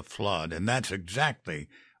stop the flood, and that's exactly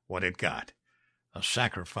what it got. A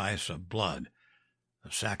sacrifice of blood,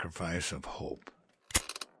 a sacrifice of hope.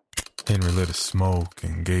 Henry lit a smoke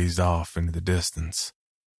and gazed off into the distance.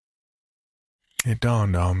 It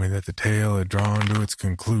dawned on me that the tale had drawn to its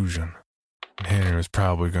conclusion, and Henry was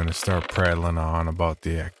probably going to start prattling on about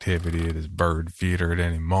the activity at his bird feeder at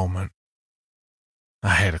any moment.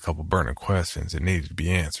 I had a couple burning questions that needed to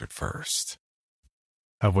be answered first.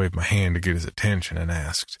 I waved my hand to get his attention and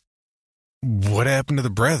asked, "What happened to the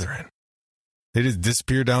brethren? They just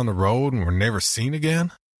disappeared down the road and were never seen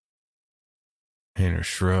again?" Henry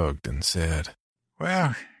shrugged and said,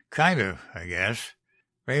 "Well, kind of, I guess.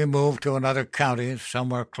 They moved to another county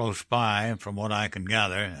somewhere close by, from what I can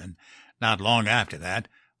gather, and not long after that,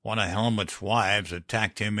 one of Helmut's wives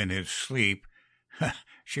attacked him in his sleep.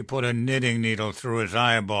 She put a knitting needle through his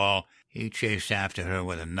eyeball. He chased after her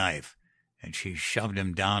with a knife, and she shoved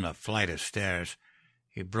him down a flight of stairs.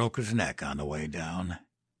 He broke his neck on the way down."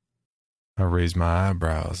 I raised my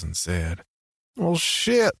eyebrows and said, "Well,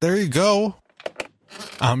 shit, there you go.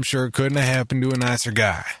 I'm sure it couldn't have happened to a nicer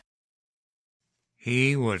guy."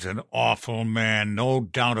 He was an awful man, no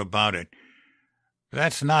doubt about it.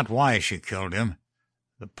 That's not why she killed him.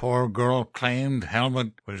 The poor girl claimed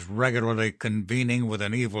Helmut was regularly convening with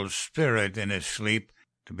an evil spirit in his sleep.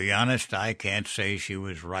 To be honest, I can't say she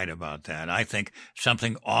was right about that. I think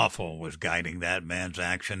something awful was guiding that man's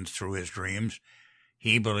actions through his dreams.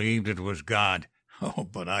 He believed it was God. Oh,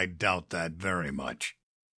 but I doubt that very much.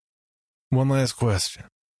 One last question.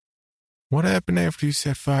 What happened after you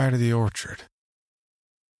set fire to the orchard?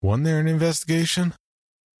 Wasn't there an investigation?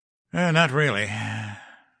 Not really.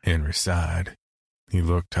 Henry sighed. He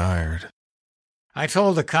looked tired. I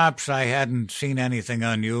told the cops I hadn't seen anything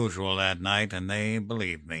unusual that night, and they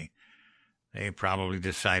believed me. They probably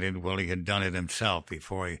decided Willy had done it himself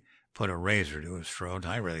before he put a razor to his throat.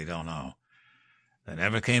 I really don't know. They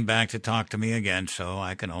never came back to talk to me again, so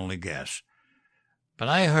I can only guess. But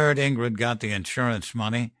I heard Ingrid got the insurance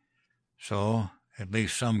money, so at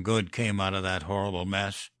least some good came out of that horrible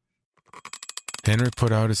mess. Henry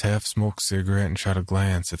put out his half-smoked cigarette and shot a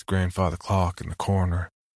glance at the grandfather clock in the corner.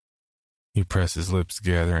 He pressed his lips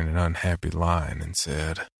together in an unhappy line and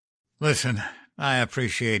said, "Listen, I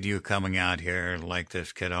appreciate you coming out here like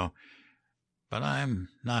this, kiddo, but I'm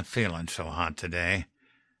not feeling so hot today.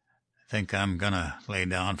 I think I'm gonna lay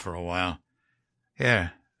down for a while.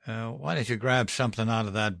 Here, why don't you grab something out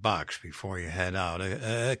of that box before you head out?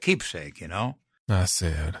 A keepsake, you know?" I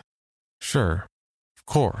said, "Sure, of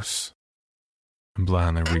course," and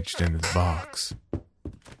blindly reached into the box.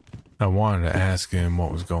 I wanted to ask him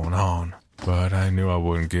what was going on, but I knew I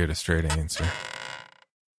wouldn't get a straight answer.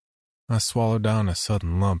 I swallowed down a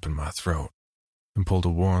sudden lump in my throat and pulled a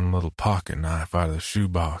worn little pocket knife out of the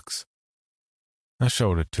shoebox. I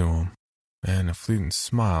showed it to him, and a fleeting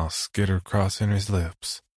smile skittered across Henry's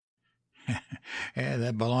lips. Yeah,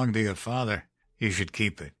 that belonged to your father. You should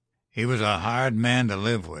keep it. He was a hard man to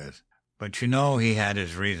live with, but you know he had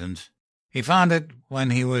his reasons. He found it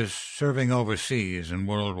when he was serving overseas in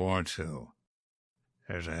World War II.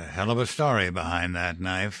 There's a hell of a story behind that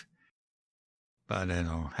knife, but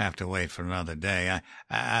it'll have to wait for another day.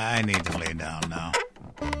 I need to lay down now.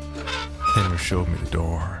 Henry showed me the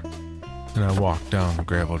door. and I walked down the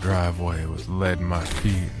gravel driveway with lead in my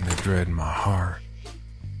feet and the dread in my heart.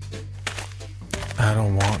 I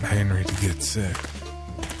don't want Henry to get sick,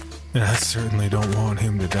 and I certainly don't want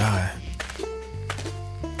him to die.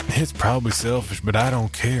 It's probably selfish, but I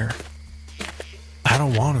don't care. I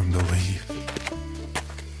don't want him to leave.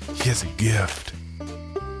 He has a gift,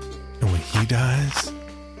 and when he dies,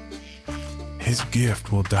 his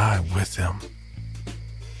gift will die with him.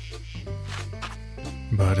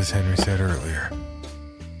 But as Henry said earlier,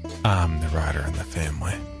 I'm the writer in the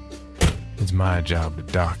family. It's my job to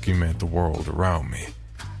document the world around me.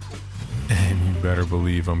 And you better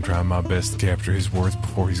believe I'm trying my best to capture his words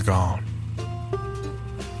before he's gone.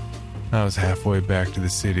 I was halfway back to the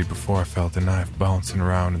city before I felt a knife bouncing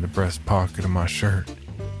around in the breast pocket of my shirt.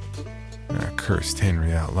 And I cursed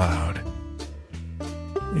Henry out loud.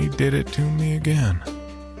 He did it to me again.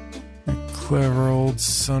 A clever old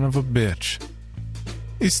son of a bitch.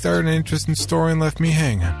 He started an interesting story and left me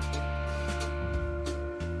hanging.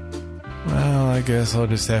 Well, I guess I'll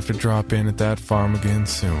just have to drop in at that farm again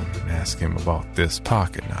soon and ask him about this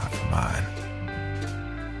pocket knife of mine.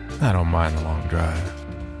 I don't mind the long drive.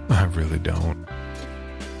 I really don't.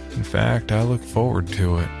 In fact, I look forward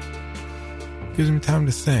to it. It gives me time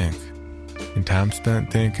to think, and time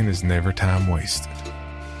spent thinking is never time wasted.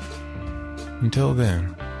 Until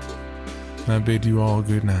then, I bid you all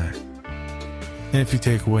good night. And if you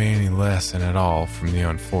take away any lesson at all from the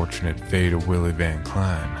unfortunate fate of Willy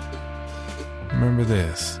VanKlein, remember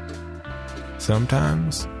this.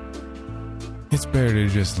 Sometimes, it's better to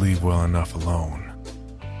just leave well enough alone.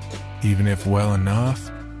 Even if well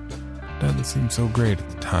enough doesn't seem so great at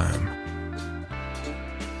the time.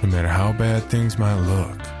 No matter how bad things might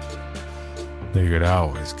look, they could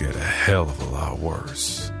always get a hell of a lot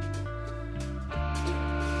worse.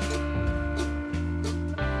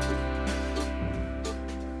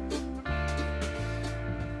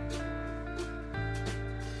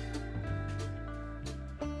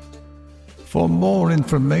 For more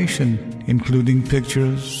information, including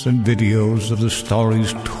pictures and videos of the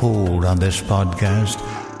stories told on this podcast,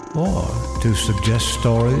 or to suggest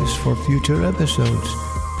stories for future episodes,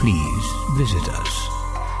 please visit us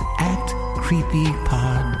at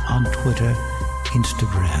CreepyPod on Twitter,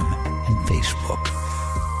 Instagram, and Facebook,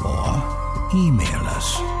 or email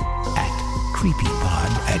us at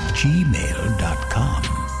creepypod@gmail.com.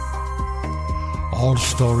 All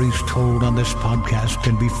stories told on this podcast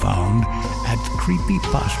can be found at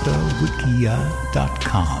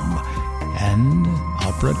creepypastawikia.com and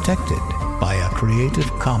are protected by a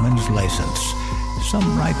Creative Commons license.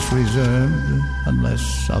 Some rights reserved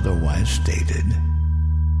unless otherwise stated.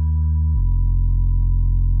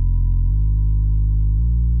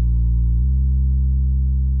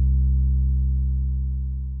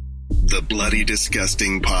 The Bloody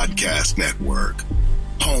Disgusting Podcast Network.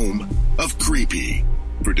 Home of Creepy,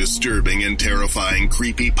 for disturbing and terrifying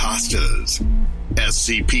creepypastas.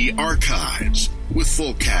 SCP Archives, with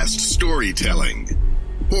full cast storytelling.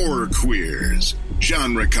 Horror Queers,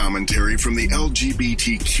 genre commentary from the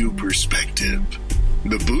LGBTQ perspective.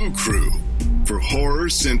 The Boo Crew, for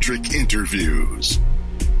horror-centric interviews.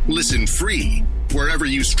 Listen free wherever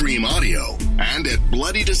you stream audio and at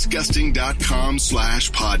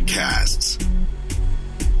bloodydisgusting.com/podcasts.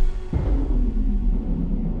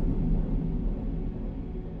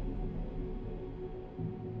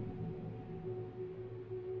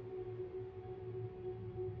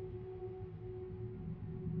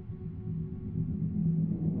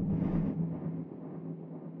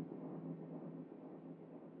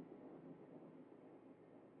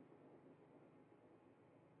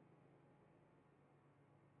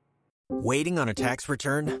 Waiting on a tax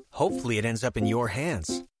return? Hopefully it ends up in your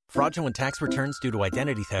hands. Fraudulent tax returns due to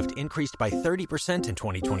identity theft increased by 30% in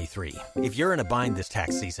 2023. If you're in a bind this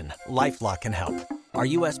tax season, LifeLock can help. Our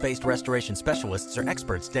U.S.-based restoration specialists are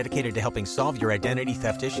experts dedicated to helping solve your identity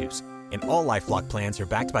theft issues. And all LifeLock plans are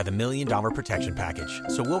backed by the $1 Million Protection Package.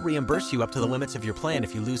 So we'll reimburse you up to the limits of your plan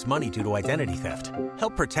if you lose money due to identity theft.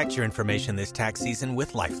 Help protect your information this tax season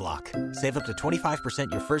with LifeLock. Save up to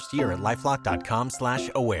 25% your first year at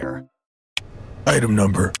LifeLock.com/aware. Item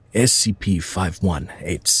number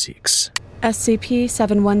SCP-5186.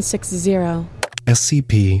 SCP-7160.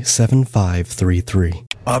 SCP-7533.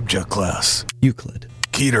 Object class: Euclid.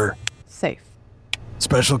 Keter. Safe.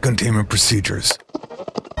 Special containment procedures.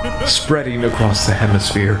 Spreading across the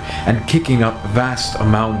hemisphere and kicking up vast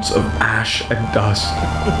amounts of ash and dust.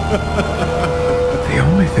 The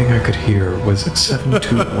only thing I could hear was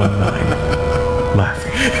 7219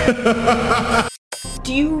 laughing.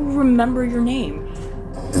 Do you remember your name?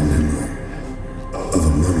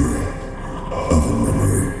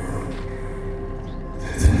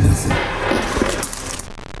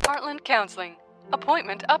 Heartland Counseling.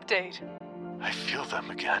 Appointment update. I feel them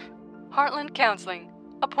again. Heartland Counseling.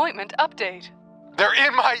 Appointment update. They're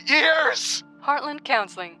in my ears! Heartland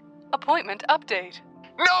Counseling. Appointment update.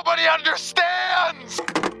 Nobody understands!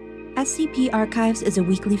 SCP Archives is a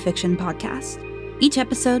weekly fiction podcast. Each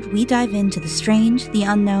episode, we dive into the strange, the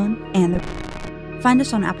unknown, and the... Find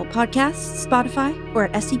us on Apple Podcasts, Spotify, or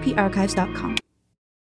at scparchives.com.